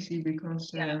crazy,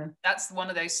 because Yeah, that's one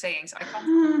of those sayings. I come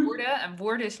from Woerden, and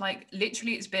Woerden is like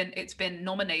literally it's been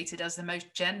nominated as the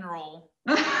most general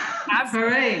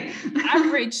hooray.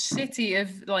 average city of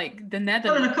like the What an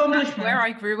Netherlands, accomplishment. where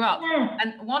I grew up. Yeah.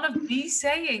 And one of these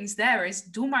sayings there is,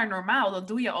 doe maar normaal, dan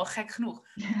doe je al gek genoeg.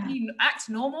 Yeah. You act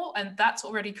normal, and that's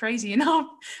already crazy enough.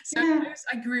 So Yeah.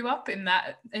 I grew up in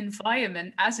that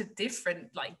environment as a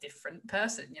different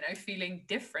person, feeling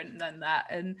different than that.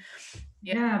 And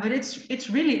yeah, but it's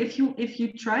really, if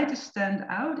you try to stand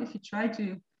out, if you try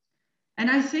to, and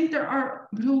I think there are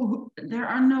no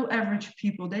average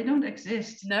people. They don't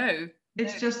exist. no,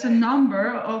 It's just a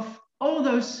number of all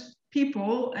those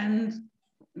people, and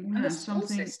the school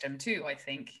something. system too, I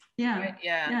think. Yeah.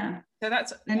 Yeah. So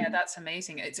that's And that's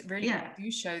amazing. It's really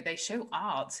they show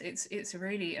art. It's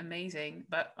really amazing.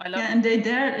 But I love and they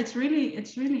dare. It's really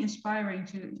inspiring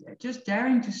to just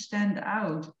daring to stand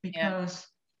out, because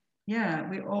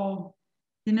we all,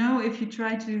 if you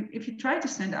try to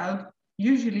stand out,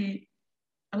 usually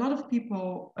a lot of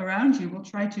people around you will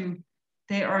try to,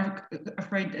 they are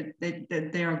afraid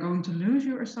that they are going to lose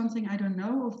you or something. I don't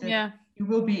know, if that you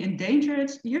will be in danger.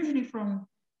 It's usually from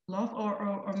love,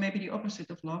 or maybe the opposite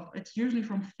of love. It's usually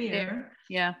from fear.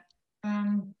 Yeah.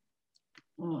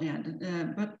 Well, yeah,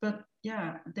 but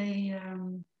yeah, they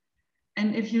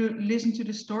and if you listen to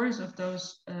the stories of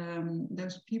those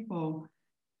people,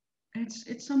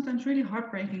 it's sometimes really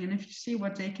heartbreaking. And if you see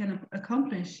what they can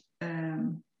accomplish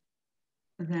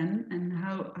then, and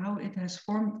how it has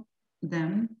formed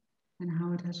them, and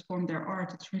how it has formed their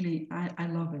art, it's really, I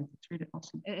love it. It's really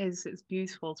awesome. It is. It's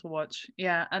beautiful to watch.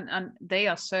 Yeah, and they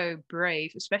are so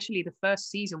brave. Especially the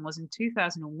first season was in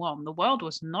 2001. The world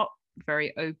was not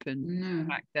very open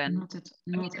back then.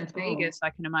 Not at Vegas, all.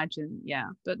 I can imagine. Yeah,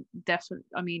 but definitely.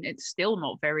 I mean, it's still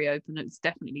not very open. It's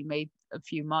definitely made a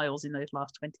few miles in those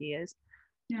last 20 years.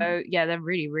 Yeah. So yeah, they're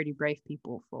really, really brave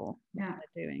people for what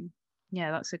they're doing. Yeah,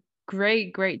 that's a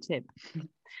great tip.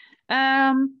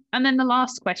 And then the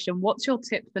last question: what's your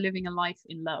tip for living a life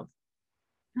in love?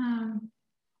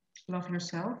 Love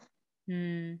yourself.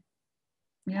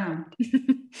 Yeah.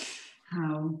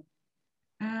 How?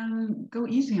 Go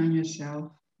easy on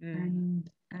yourself, and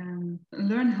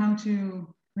learn how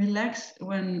to relax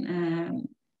when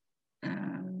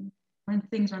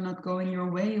things are not going your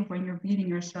way, or when you're beating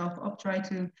yourself up. Try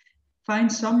to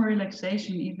find some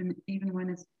relaxation, even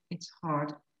when it's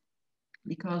hard,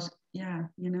 because the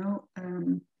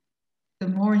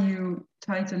more you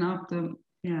tighten up, the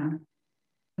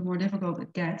more difficult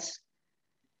it gets.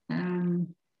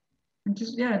 And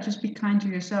just be kind to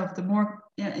yourself. The more,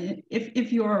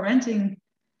 if you are ranting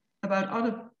about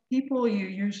other people, you're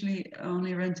usually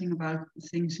only ranting about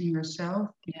things in yourself,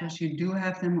 because you do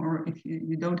have them, or if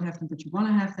you don't have them but you want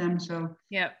to have them. So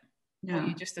or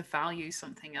you just value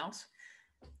something else.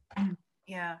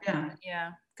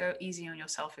 Go easy on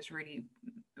yourself is really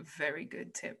a very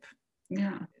good tip.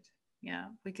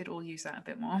 We could all use that a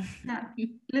bit more. A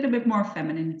little bit more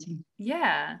femininity.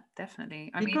 Yeah,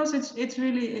 definitely. Because it's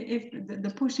really, if the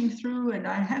pushing through, and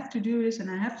I have to do this, and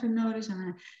I have to know this,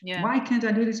 and why can't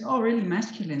I do this? All really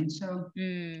masculine. So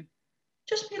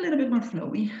just be a little bit more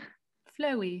flowy.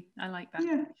 Flowy, I like that.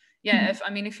 Yeah.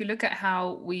 If you look at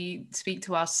how we speak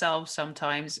to ourselves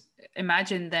sometimes,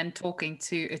 imagine then talking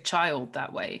to a child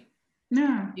that way.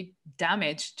 You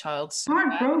damage child's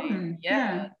heartbroken.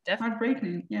 Definitely.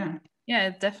 Heartbreaking.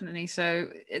 Yeah, definitely. So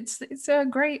it's a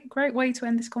great way to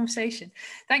end this conversation.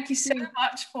 Thank you so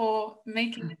much for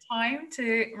making the time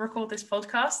to record this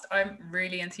podcast. I'm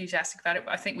really enthusiastic about it.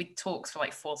 I think we talked for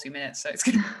like 40 minutes, so it's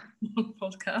going to be a long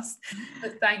podcast.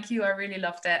 But thank you. I really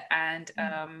loved it. And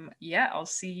I'll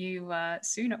see you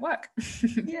soon at work.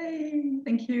 Yay.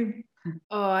 Thank you.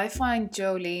 Oh, I find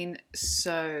Jolene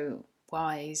so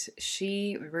wise.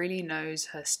 She really knows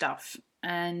her stuff.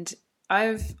 And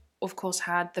I've of course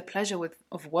had the pleasure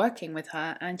of working with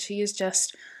her, and she is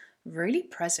just really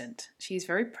present. She's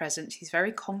very present. She's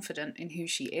very confident in who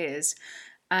she is,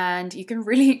 and you can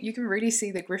really see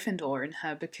the Gryffindor in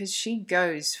her, because she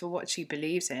goes for what she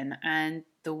believes in, and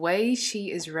the way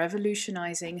she is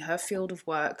revolutionizing her field of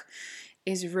work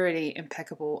is really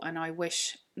impeccable. And I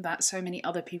wish that so many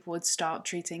other people would start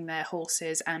treating their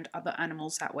horses and other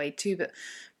animals that way too. But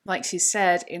like she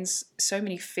said, in so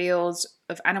many fields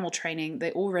of animal training,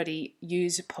 they already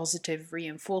use positive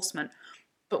reinforcement.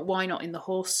 But why not in the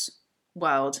horse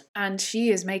world? And she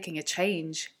is making a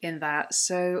change in that.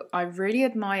 So I really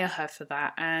admire her for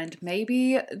that. And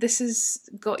maybe this has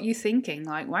got you thinking,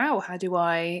 like, wow, how do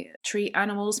I treat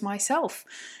animals myself?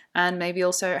 And maybe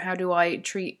also, how do I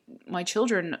treat my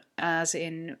children, as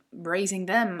in raising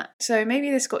them? So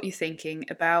maybe this got you thinking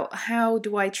about, how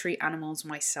do I treat animals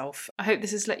myself? I hope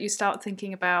this has let you start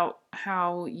thinking about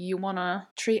how you want to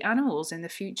treat animals in the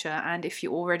future. And if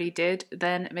you already did,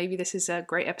 then maybe this is a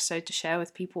great episode to share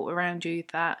with people around you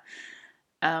that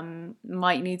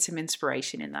might need some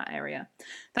inspiration in that area.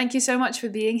 Thank you so much for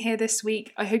being here this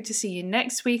week. I hope to see you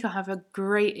next week. I'll have a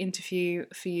great interview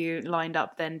for you lined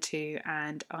up then too,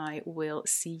 and I will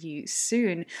see you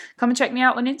soon. Come and check me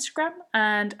out on Instagram,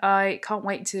 and I can't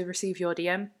wait to receive your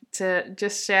DM to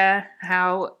just share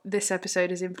how this episode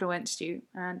has influenced you,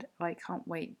 and I can't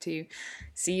wait to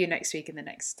see you next week in the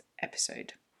next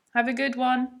episode. Have a good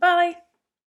one. Bye.